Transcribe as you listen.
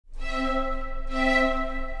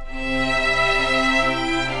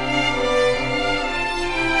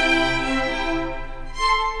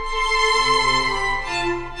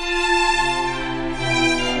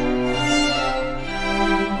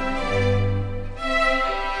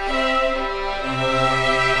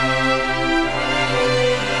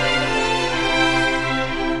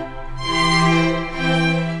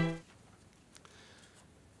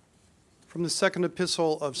second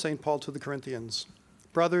epistle of St. Paul to the Corinthians.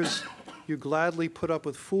 Brothers, you gladly put up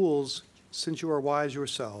with fools, since you are wise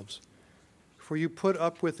yourselves. For you put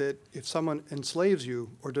up with it if someone enslaves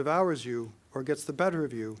you, or devours you, or gets the better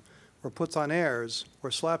of you, or puts on airs,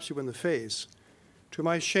 or slaps you in the face. To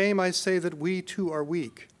my shame I say that we too are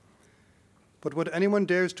weak. But what anyone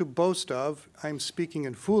dares to boast of, I am speaking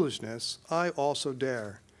in foolishness, I also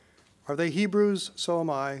dare. Are they Hebrews? So am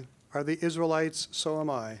I. Are they Israelites? So am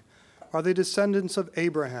I. Are they descendants of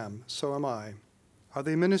Abraham? So am I. Are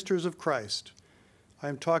they ministers of Christ? I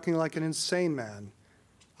am talking like an insane man.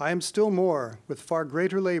 I am still more, with far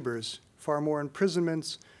greater labors, far more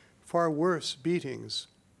imprisonments, far worse beatings,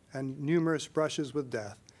 and numerous brushes with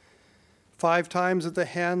death. 5 times at the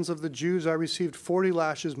hands of the Jews I received 40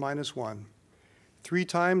 lashes minus 1. 3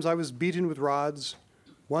 times I was beaten with rods.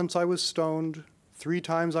 Once I was stoned. 3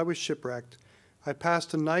 times I was shipwrecked. I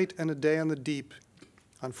passed a night and a day on the deep,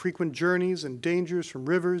 on frequent journeys and dangers from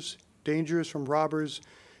rivers, dangers from robbers,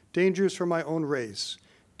 dangers from my own race,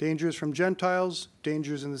 dangers from Gentiles,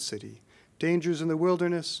 dangers in the city, dangers in the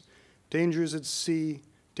wilderness, dangers at sea,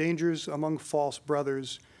 dangers among false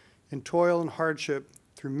brothers, in toil and hardship,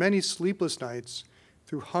 through many sleepless nights,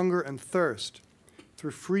 through hunger and thirst,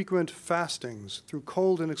 through frequent fastings, through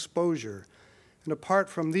cold and exposure. And apart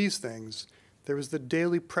from these things, there is the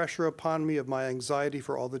daily pressure upon me of my anxiety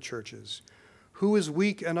for all the churches. Who is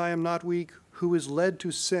weak and I am not weak? Who is led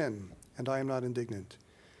to sin and I am not indignant?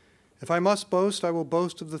 If I must boast, I will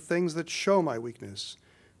boast of the things that show my weakness.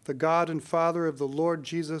 The God and Father of the Lord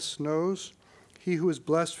Jesus knows, he who is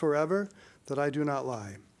blessed forever, that I do not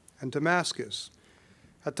lie. And Damascus.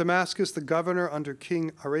 At Damascus, the governor under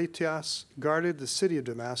King Aretas guarded the city of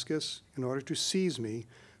Damascus in order to seize me,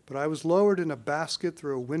 but I was lowered in a basket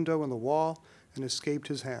through a window in the wall and escaped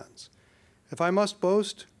his hands. If I must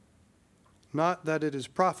boast, not that it is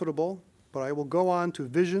profitable, but I will go on to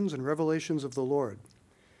visions and revelations of the Lord.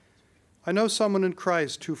 I know someone in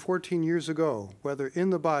Christ who 14 years ago, whether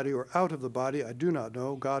in the body or out of the body, I do not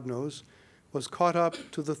know, God knows, was caught up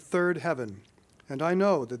to the 3rd heaven. And I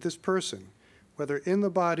know that this person, whether in the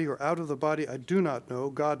body or out of the body, I do not know,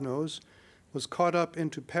 God knows, was caught up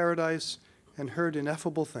into paradise and heard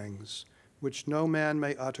ineffable things, which no man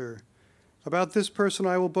may utter. About this person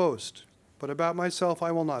I will boast, but about myself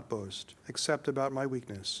I will not boast, except about my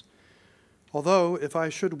weakness. Although, if I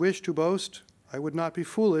should wish to boast, I would not be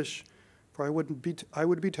foolish, for I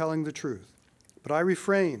would be telling the truth. But I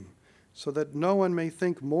refrain, so that no one may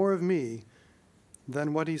think more of me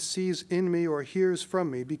than what he sees in me or hears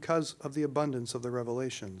from me because of the abundance of the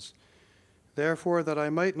revelations. Therefore, that I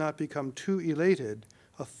might not become too elated,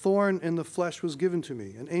 a thorn in the flesh was given to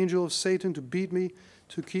me, an angel of Satan to beat me,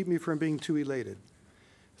 to keep me from being too elated.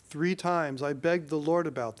 3 times I begged the Lord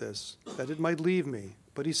about this, that it might leave me.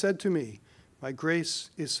 But he said to me, my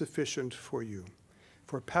grace is sufficient for you,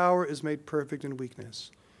 for power is made perfect in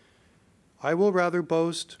weakness. I will rather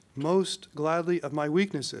boast most gladly of my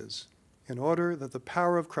weaknesses, in order that the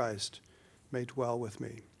power of Christ may dwell with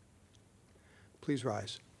me. Please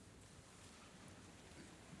rise.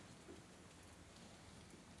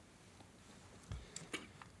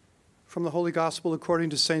 From the Holy Gospel according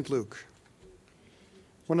to St. Luke.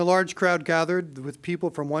 When a large crowd gathered with people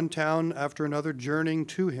from one town after another journeying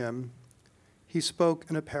to him, he spoke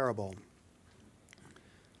in a parable.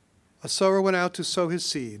 A sower went out to sow his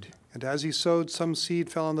seed, and as he sowed, some seed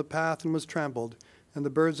fell on the path and was trampled, and the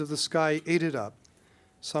birds of the sky ate it up.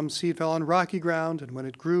 Some seed fell on rocky ground, and when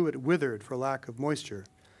it grew, it withered for lack of moisture.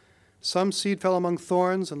 Some seed fell among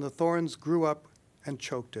thorns, and the thorns grew up and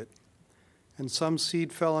choked it. And some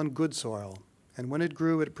seed fell on good soil, and when it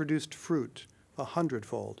grew, it produced fruit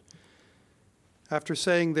 100-fold. After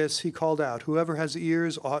saying this, he called out, whoever has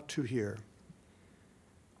ears ought to hear.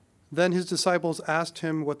 Then his disciples asked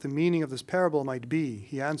him what the meaning of this parable might be.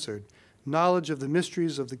 He answered, knowledge of the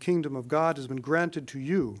mysteries of the kingdom of God has been granted to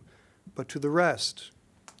you, but to the rest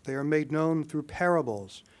they are made known through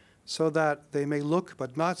parables, so that they may look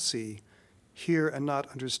but not see, hear and not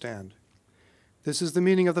understand. This is the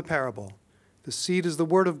meaning of the parable. The seed is the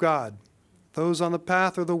word of God. Those on the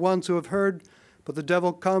path are the ones who have heard, but the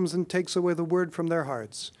devil comes and takes away the word from their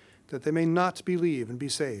hearts, that they may not believe and be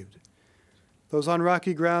saved. Those on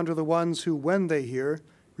rocky ground are the ones who, when they hear,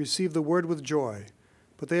 receive the word with joy,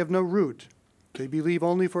 but they have no root. They believe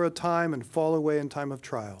only for a time and fall away in time of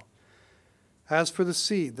trial. As for the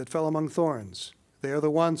seed that fell among thorns, they are the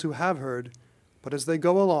ones who have heard, but as they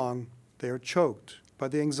go along, they are choked by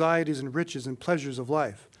the anxieties and riches and pleasures of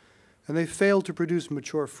life, and they fail to produce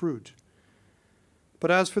mature fruit. But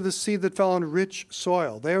as for the seed that fell on rich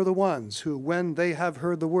soil, they are the ones who, when they have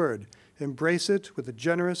heard the word, Embrace it with a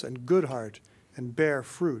generous and good heart and bear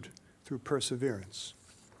fruit through perseverance.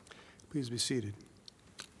 Please be seated.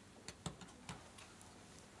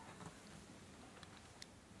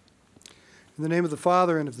 In the name of the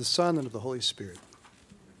Father, and of the Son, and of the Holy Spirit.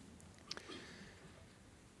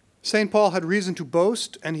 St. Paul had reason to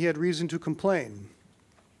boast, and he had reason to complain.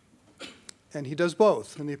 And he does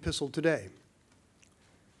both in the epistle today.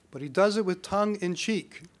 But he does it with tongue in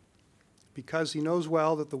cheek, because he knows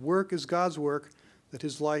well that the work is God's work, that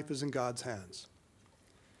his life is in God's hands.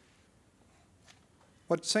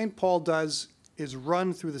 What St. Paul does is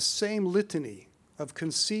run through the same litany of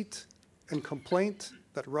conceit and complaint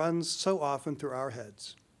that runs so often through our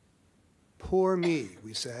heads. Poor me,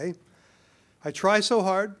 we say. I try so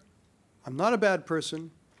hard. I'm not a bad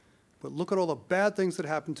person, but look at all the bad things that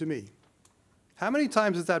happen to me. How many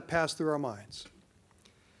times has that passed through our minds?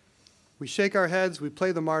 We shake our heads, we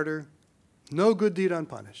play the martyr, no good deed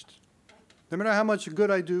unpunished. No matter how much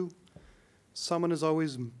good I do, someone is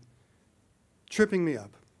always tripping me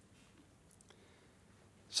up.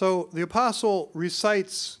 So the apostle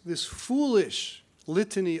recites this foolish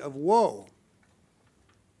litany of woe,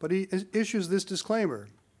 but he issues this disclaimer.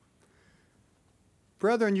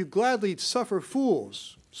 Brethren, you gladly suffer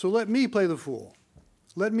fools, so let me play the fool.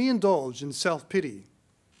 Let me indulge in self-pity.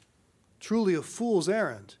 Truly a fool's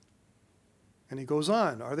errand. And he goes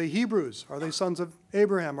on. Are they Hebrews? Are they sons of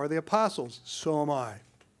Abraham? Are they apostles? So am I,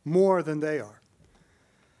 more than they are.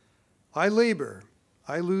 I labor,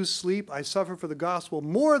 I lose sleep, I suffer for the gospel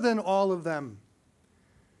more than all of them.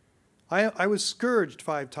 I was scourged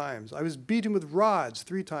 5 times. I was beaten with rods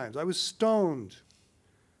 3 times. I was stoned.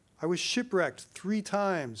 I was shipwrecked 3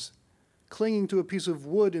 times, clinging to a piece of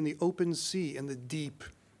wood in the open sea in the deep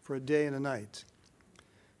for a day and a night.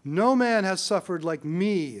 No man has suffered like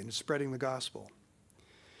me in spreading the gospel.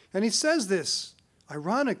 And he says this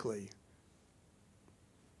ironically,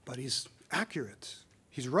 but he's accurate.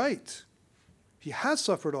 He's right. He has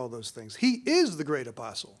suffered all those things. He is the great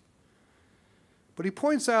apostle. But he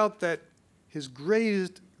points out that his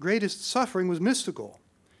greatest suffering was mystical,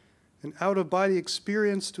 an out-of-body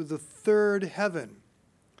experience to the third heaven.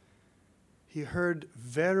 He heard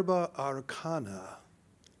verba arcana,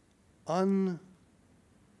 unutterable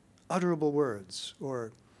words,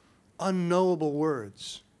 or unknowable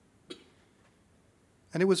words.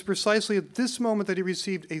 And it was precisely at this moment that he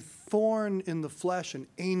received a thorn in the flesh, an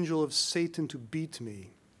angel of Satan to beat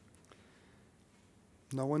me.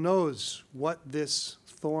 No one knows what this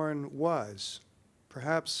thorn was.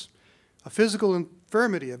 Perhaps a physical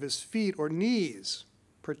infirmity of his feet or knees,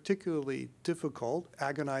 particularly difficult,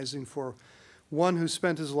 agonizing for one who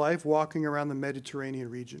spent his life walking around the Mediterranean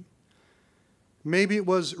region. Maybe it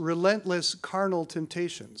was relentless carnal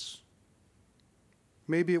temptations.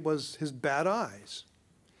 Maybe it was his bad eyes,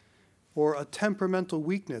 or a temperamental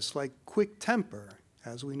weakness like quick temper,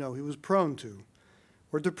 as we know he was prone to,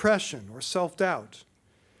 or depression or self-doubt.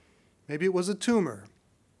 Maybe it was a tumor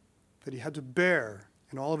that he had to bear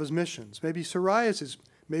in all of his missions. Maybe psoriasis,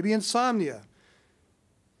 maybe insomnia,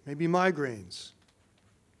 maybe migraines.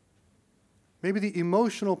 Maybe the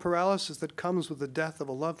emotional paralysis that comes with the death of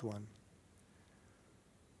a loved one.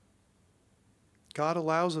 God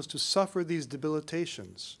allows us to suffer these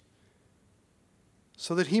debilitations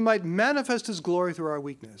so that he might manifest his glory through our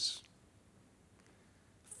weakness.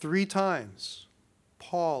 3 times,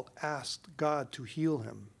 Paul asked God to heal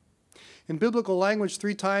him. In biblical language,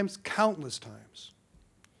 3 times, countless times.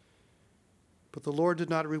 But the Lord did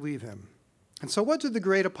not relieve him. And so what did the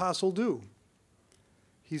great apostle do?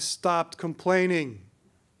 He stopped complaining.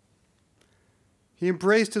 He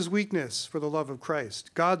embraced his weakness for the love of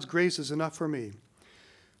Christ. God's grace is enough for me.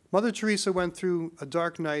 Mother Teresa went through a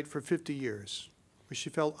dark night for 50 years, where she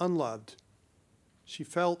felt unloved. She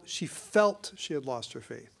felt she had lost her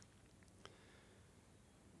faith.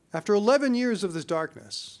 After 11 years of this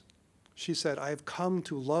darkness, she said, I have come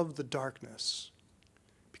to love the darkness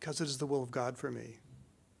because it is the will of God for me.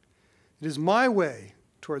 It is my way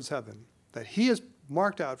towards heaven that he has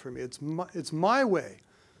marked out for me. It's my way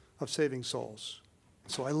of saving souls.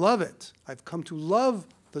 So I love it. I've come to love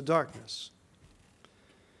the darkness.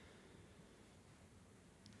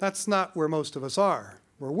 That's not where most of us are.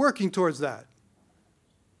 We're working towards that.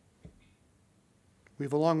 We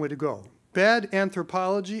have a long way to go. Bad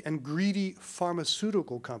anthropology and greedy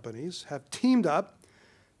pharmaceutical companies have teamed up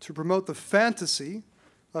to promote the fantasy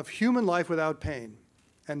of human life without pain.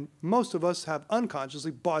 And most of us have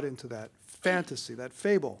unconsciously bought into that fantasy, that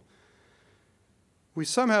fable. We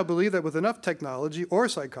somehow believe that with enough technology or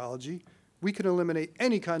psychology, we can eliminate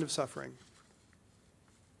any kind of suffering.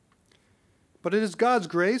 But it is God's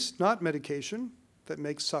grace, not medication, that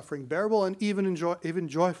makes suffering bearable and even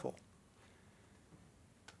joyful.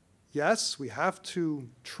 Yes, we have to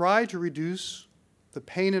try to reduce the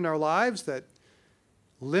pain in our lives that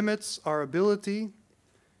limits our ability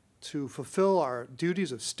to fulfill our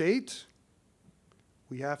duties of state.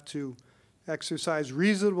 We have to exercise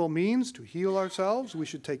reasonable means to heal ourselves. We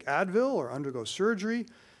should take Advil or undergo surgery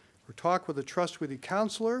or talk with a trustworthy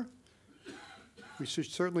counselor. We should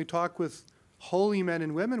certainly talk with holy men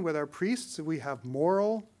and women, with our priests, if we have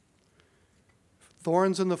moral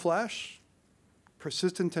thorns in the flesh,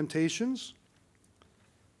 persistent temptations.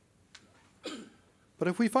 But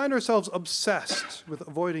if we find ourselves obsessed with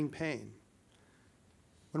avoiding pain,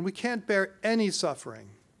 when we can't bear any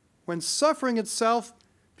suffering, when suffering itself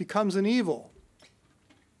becomes an evil,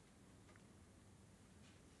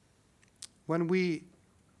 when we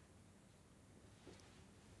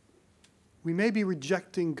may be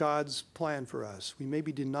rejecting God's plan for us. We may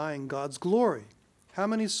be denying God's glory. How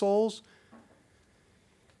many souls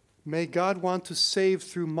may God want to save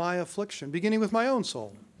through my affliction, beginning with my own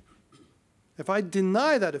soul? If I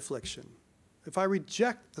deny that affliction, if I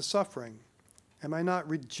reject the suffering, am I not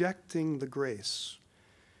rejecting the grace?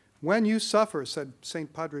 When you suffer, said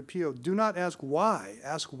St. Padre Pio, do not ask why,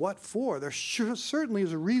 ask what for. There certainly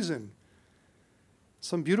is a reason.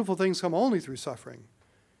 Some beautiful things come only through suffering,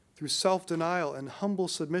 through self-denial and humble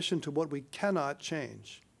submission to what we cannot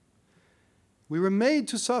change. We were made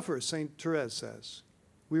to suffer, St. Therese says.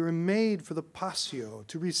 We were made for the passio,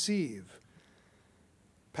 to receive.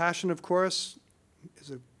 Passion, of course,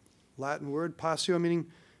 is a Latin word, passio,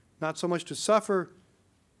 meaning not so much to suffer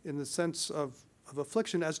in the sense of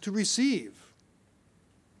affliction as to receive.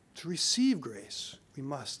 To receive grace, we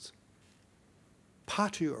must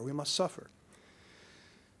patio, we must suffer.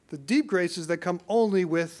 The deep graces that come only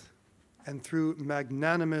with and through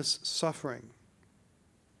magnanimous suffering.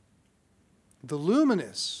 The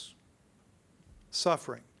luminous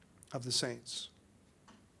suffering of the saints.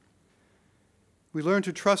 We learn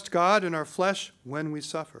to trust God in our flesh when we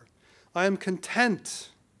suffer. I am content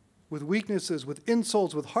with weaknesses, with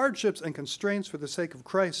insults, with hardships and constraints for the sake of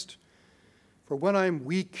Christ. For when I am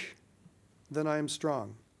weak, then I am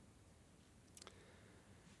strong.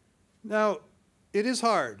 Now, it is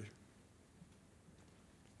hard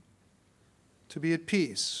to be at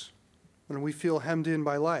peace when we feel hemmed in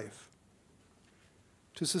by life,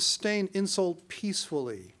 to sustain insult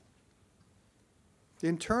peacefully,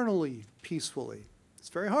 internally peacefully. It's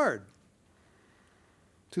very hard.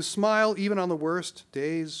 To smile even on the worst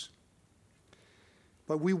days.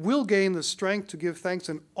 But we will gain the strength to give thanks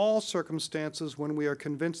in all circumstances when we are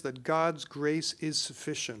convinced that God's grace is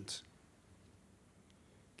sufficient.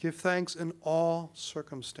 Give thanks in all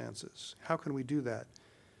circumstances. How can we do that?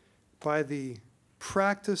 By the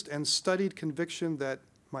practiced and studied conviction that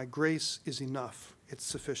my grace is enough. It's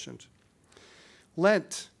sufficient.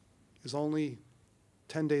 Lent is only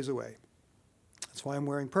 10 days away. That's why I'm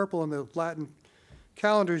wearing purple in the Latin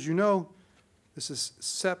calendars. You know, this is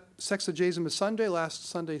Sexagesima Sunday, last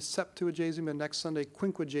Sunday Septuagesima, next Sunday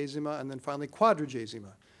Quinquagesima, and then finally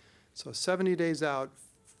Quadragesima. So 70 days out,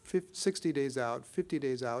 60 days out, 50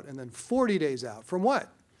 days out, and then 40 days out. From what?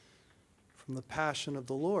 From the Passion of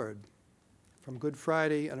the Lord, from Good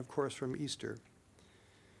Friday, and of course from Easter.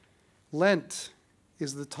 Lent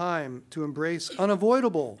is the time to embrace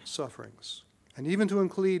unavoidable sufferings, and even to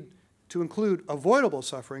include avoidable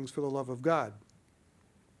sufferings for the love of God.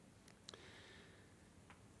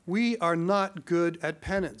 We are not good at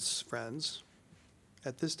penance, friends,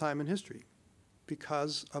 at this time in history,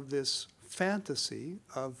 because of this fantasy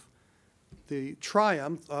of the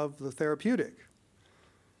triumph of the therapeutic.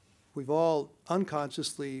 We've all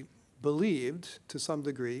unconsciously believed, to some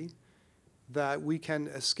degree, that we can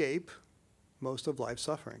escape most of life's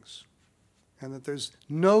sufferings, and that there's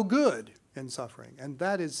no good in suffering, and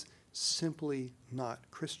that is simply not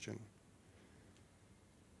Christian.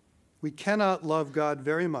 We cannot love God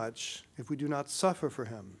very much if we do not suffer for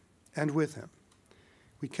him and with him.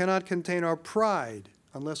 We cannot contain our pride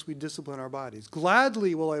unless we discipline our bodies.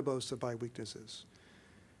 Gladly will I boast of my weaknesses.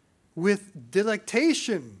 With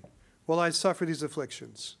delectation will I suffer these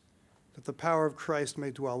afflictions, that the power of Christ may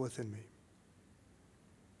dwell within me.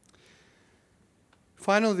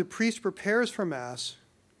 Finally, the priest prepares for Mass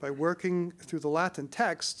by working through the Latin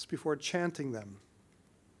texts before chanting them.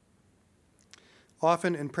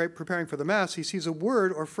 Often in preparing for the Mass, he sees a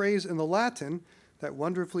word or phrase in the Latin that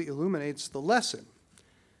wonderfully illuminates the lesson.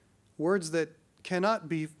 Words that cannot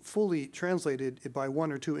be fully translated by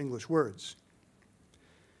one or two English words.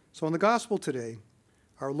 So in the Gospel today,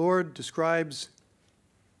 our Lord describes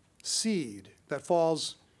seed that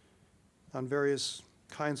falls on various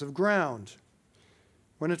kinds of ground.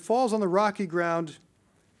 When it falls on the rocky ground,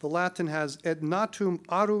 the Latin has et natum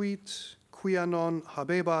aruit quia non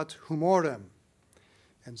habebat humorem.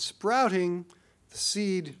 And sprouting, the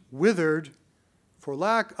seed withered for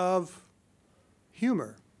lack of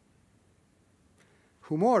humor.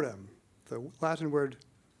 Humorem, the Latin word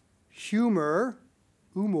humor,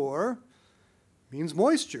 humor, means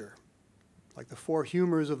moisture, like the four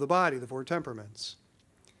humors of the body, the four temperaments.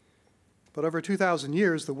 But over 2,000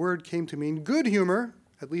 years, the word came to mean good humor,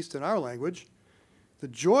 at least in our language, the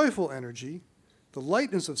joyful energy, the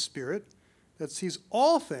lightness of spirit that sees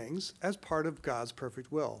all things as part of God's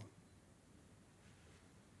perfect will.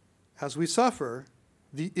 As we suffer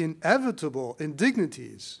the inevitable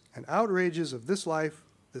indignities and outrages of this life,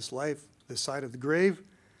 this side of the grave,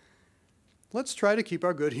 let's try to keep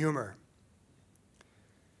our good humor.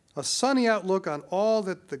 A sunny outlook on all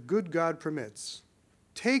that the good God permits.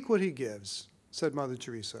 Take what he gives, said Mother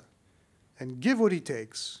Teresa, and give what he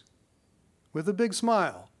takes with a big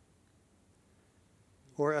smile.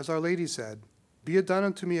 Or as Our Lady said, be it done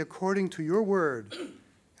unto me according to your word.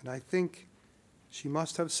 And I think she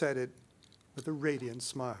must have said it with a radiant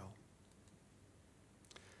smile.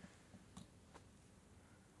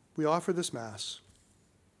 We offer this Mass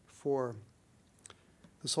for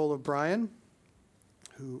the soul of Brian,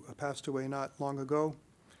 who passed away not long ago,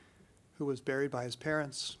 who was buried by his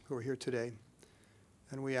parents, who are here today.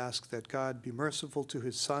 And we ask that God be merciful to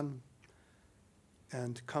his son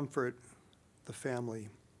and comfort the family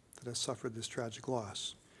that has suffered this tragic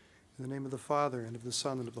loss. In the name of the Father, and of the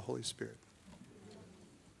Son, and of the Holy Spirit.